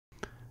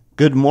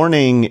Good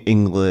morning,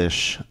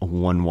 English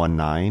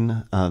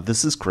 119.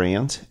 This is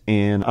Grant,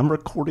 and I'm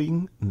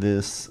recording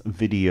this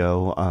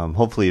video.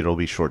 Hopefully, it'll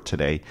be short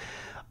today,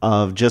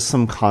 of just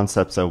some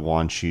concepts I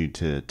want you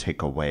to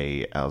take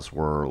away as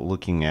we're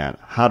looking at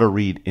how to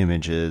read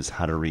images,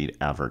 how to read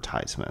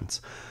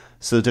advertisements.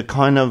 So, to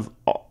kind of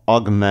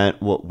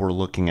augment what we're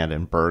looking at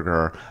in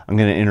Berger, I'm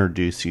going to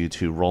introduce you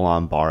to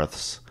Roland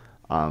Barthes'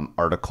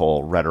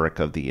 article, Rhetoric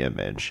of the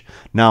Image.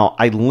 Now,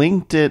 I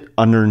linked it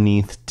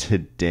underneath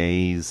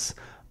today's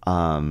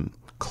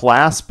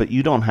class, but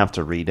you don't have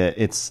to read it.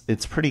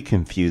 It's pretty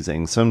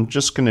confusing. So I'm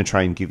just going to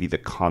try and give you the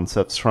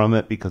concepts from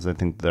it because I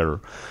think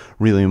they're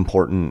really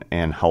important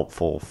and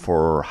helpful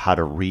for how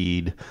to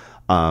read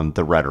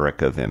the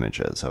rhetoric of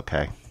images,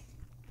 okay?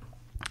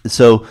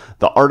 So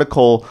the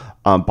article,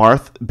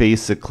 Barthes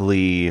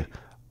basically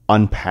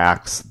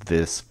unpacks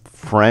this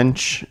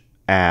French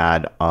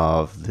ad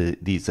of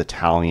these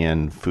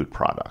Italian food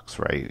products,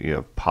 right? You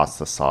have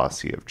pasta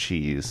sauce, you have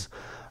cheese,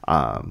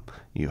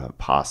 you have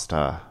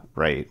pasta,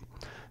 right?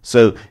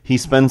 So he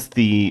spends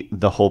the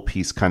whole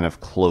piece kind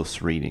of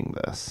close reading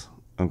this,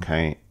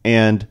 okay?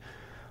 And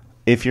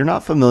if you're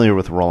not familiar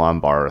with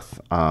Roland Barthes,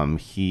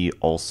 he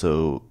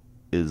also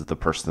is the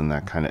person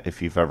that kind of,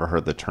 if you've ever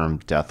heard the term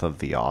death of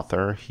the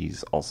author,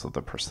 he's also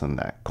the person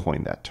that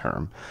coined that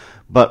term.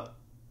 But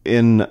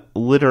in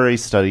literary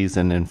studies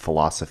and in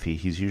philosophy,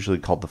 he's usually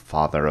called the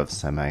father of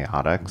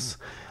semiotics,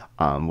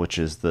 which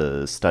is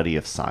the study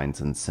of signs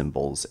and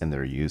symbols and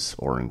their use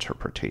or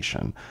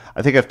interpretation.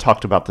 I think I've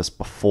talked about this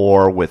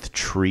before with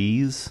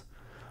trees,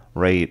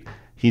 right?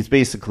 He's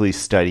basically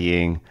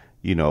studying,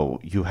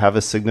 you have a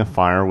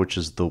signifier, which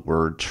is the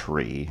word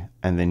tree,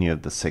 and then you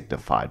have the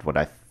signified, what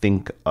I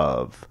think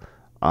of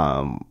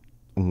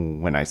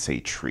when I say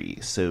tree.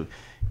 So,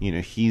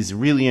 he's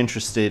really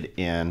interested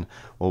in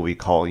what we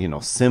call,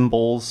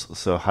 symbols.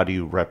 So how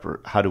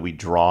do we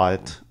draw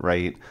it,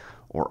 right?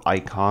 Or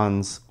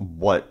icons.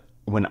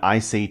 When I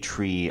say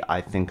tree,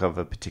 I think of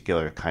a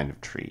particular kind of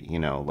tree.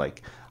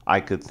 Like I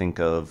could think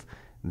of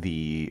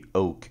the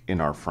oak in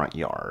our front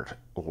yard,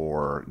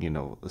 or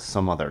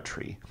some other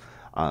tree.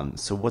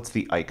 So what's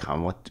the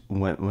icon?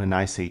 When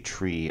I say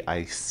tree,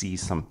 I see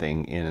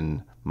something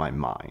in my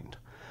mind.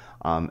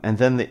 And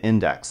then the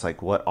index,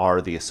 like what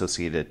are the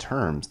associated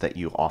terms that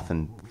you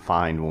often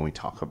find when we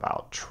talk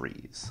about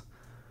trees?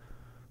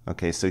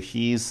 Okay, so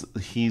he's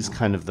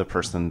kind of the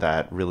person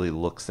that really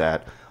looks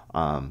at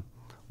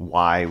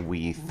why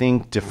we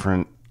think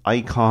different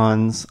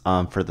icons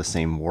for the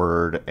same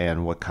word,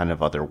 and what kind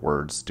of other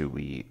words do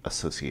we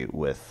associate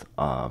with,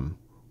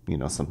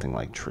 something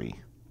like tree.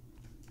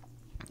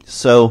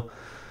 So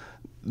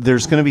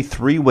there's going to be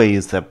three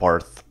ways that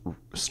Barthes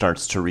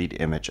starts to read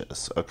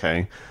images,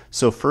 okay?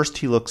 So first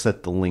he looks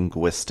at the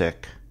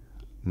linguistic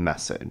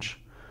message,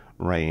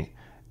 right?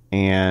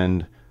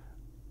 And,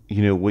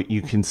 what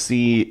you can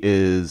see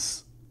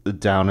is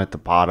down at the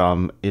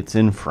bottom, it's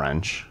in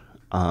French.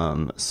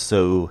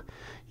 So,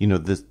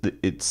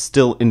 it's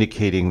still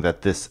indicating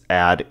that this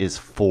ad is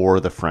for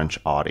the French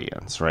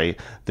audience, right?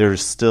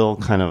 There's still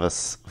kind of a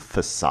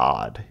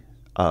facade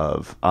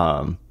of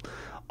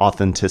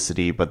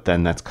authenticity, but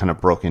then that's kind of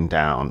broken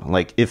down.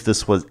 Like if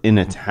this was in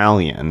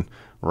Italian,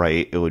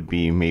 right, it would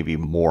be maybe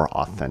more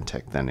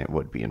authentic than it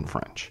would be in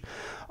French.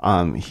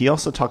 He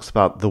also talks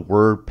about the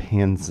word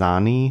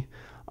panzani.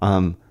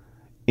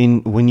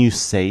 When you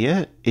say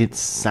it, it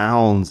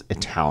sounds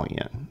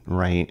Italian,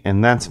 right?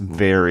 And that's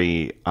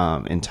very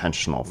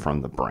intentional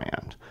from the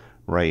brand,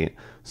 right?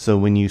 So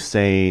when you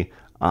say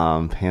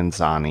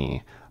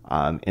panzani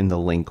in the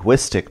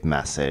linguistic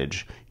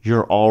message,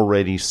 you're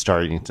already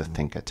starting to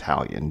think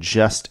Italian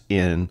just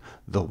in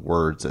the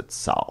words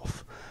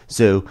itself.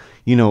 So,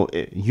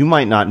 you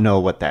might not know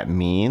what that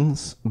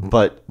means,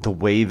 but the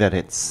way that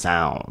it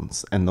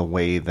sounds and the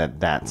way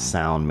that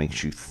sound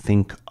makes you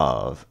think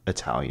of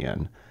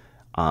Italian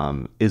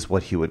is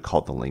what he would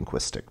call the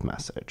linguistic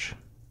message.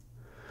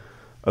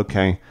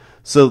 Okay,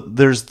 so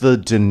there's the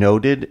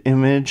denoted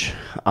image.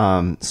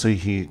 So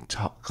he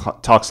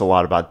talks a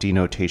lot about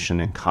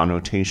denotation and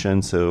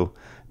connotation. So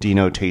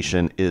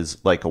denotation is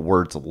like a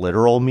word's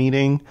literal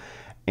meaning,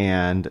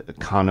 and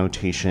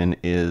connotation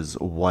is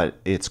what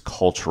its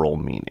cultural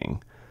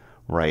meaning,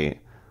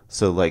 right?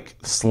 So like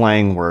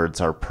slang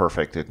words are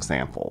perfect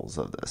examples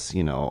of this.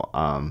 When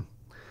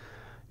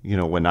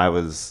I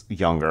was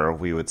younger,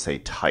 we would say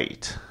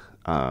tight.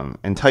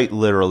 And tight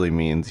literally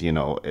means,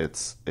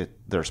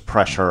 there's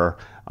pressure,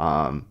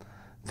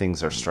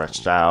 things are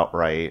stretched out,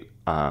 right?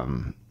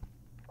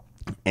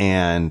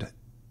 And,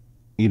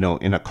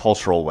 in a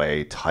cultural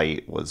way,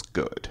 tight was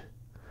good.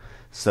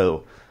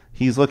 So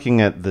he's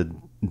looking at the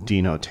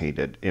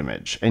denotated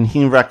image, and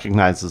he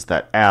recognizes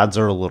that ads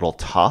are a little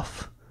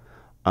tough,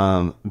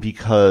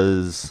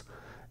 because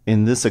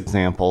in this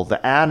example,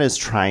 the ad is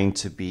trying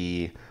to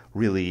be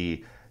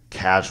really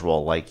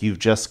casual, like you've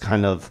just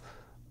kind of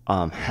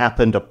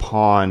happened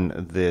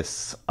upon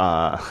this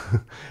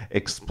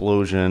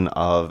explosion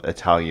of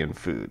Italian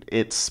food.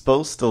 It's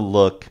supposed to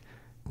look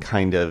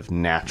kind of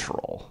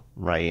natural,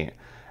 right?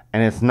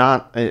 And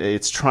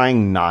it's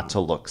trying not to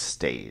look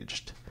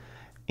staged.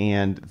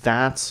 And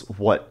that's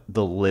what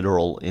the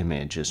literal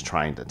image is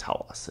trying to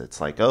tell us. It's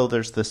like, oh,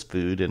 there's this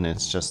food and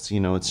it's just,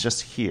 it's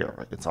just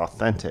here. It's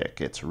authentic.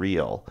 It's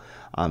real.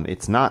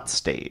 It's not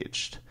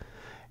staged.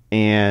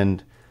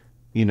 And,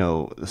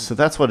 so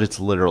that's what it's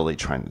literally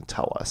trying to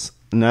tell us.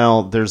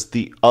 Now, there's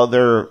the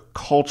other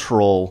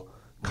cultural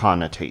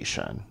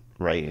connotation,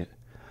 right?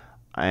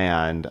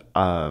 And,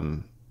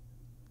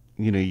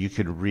 you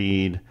could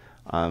read,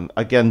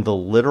 again, the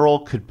literal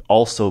could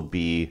also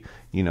be,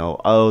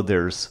 oh,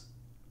 there's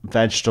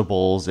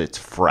vegetables, it's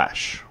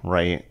fresh,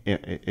 right?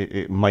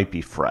 It might be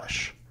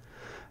fresh.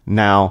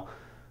 Now,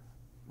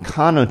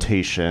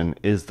 connotation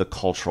is the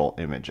cultural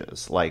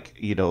images. Like,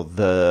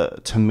 the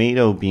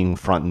tomato being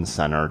front and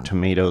center,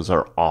 tomatoes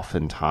are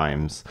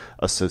oftentimes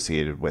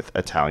associated with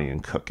Italian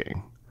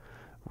cooking,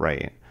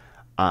 right?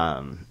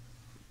 And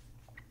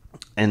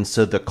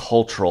so the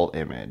cultural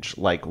image,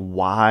 like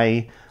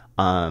why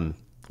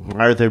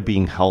are they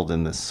being held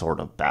in this sort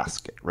of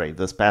basket, right?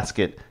 This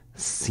basket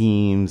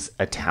seems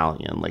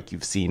Italian, like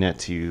you've seen it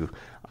to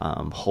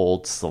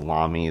hold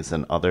salamis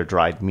and other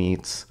dried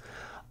meats.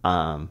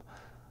 And,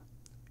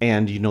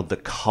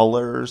 the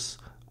colors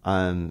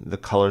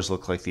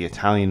look like the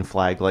Italian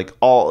flag. Like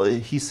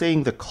he's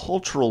saying the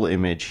cultural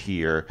image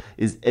here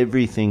is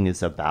everything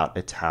is about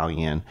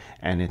Italian,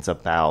 and it's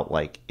about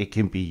like, it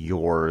can be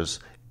yours.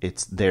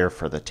 It's there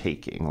for the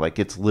taking. Like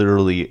it's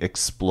literally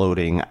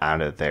exploding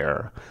out of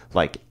there,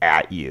 like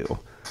at you.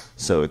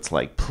 So it's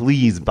like,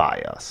 please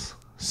buy us.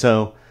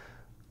 So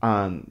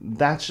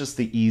that's just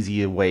the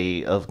easy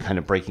way of kind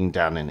of breaking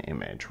down an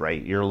image,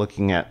 right? You're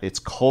looking at its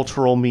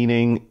cultural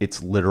meaning,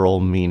 its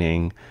literal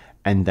meaning,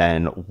 and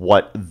then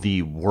what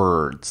the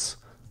words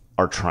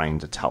are trying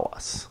to tell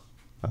us.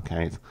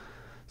 Okay,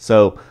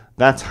 so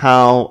that's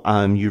how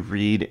you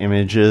read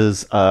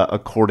images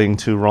according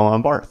to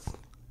Roland Barthes.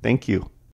 Thank you.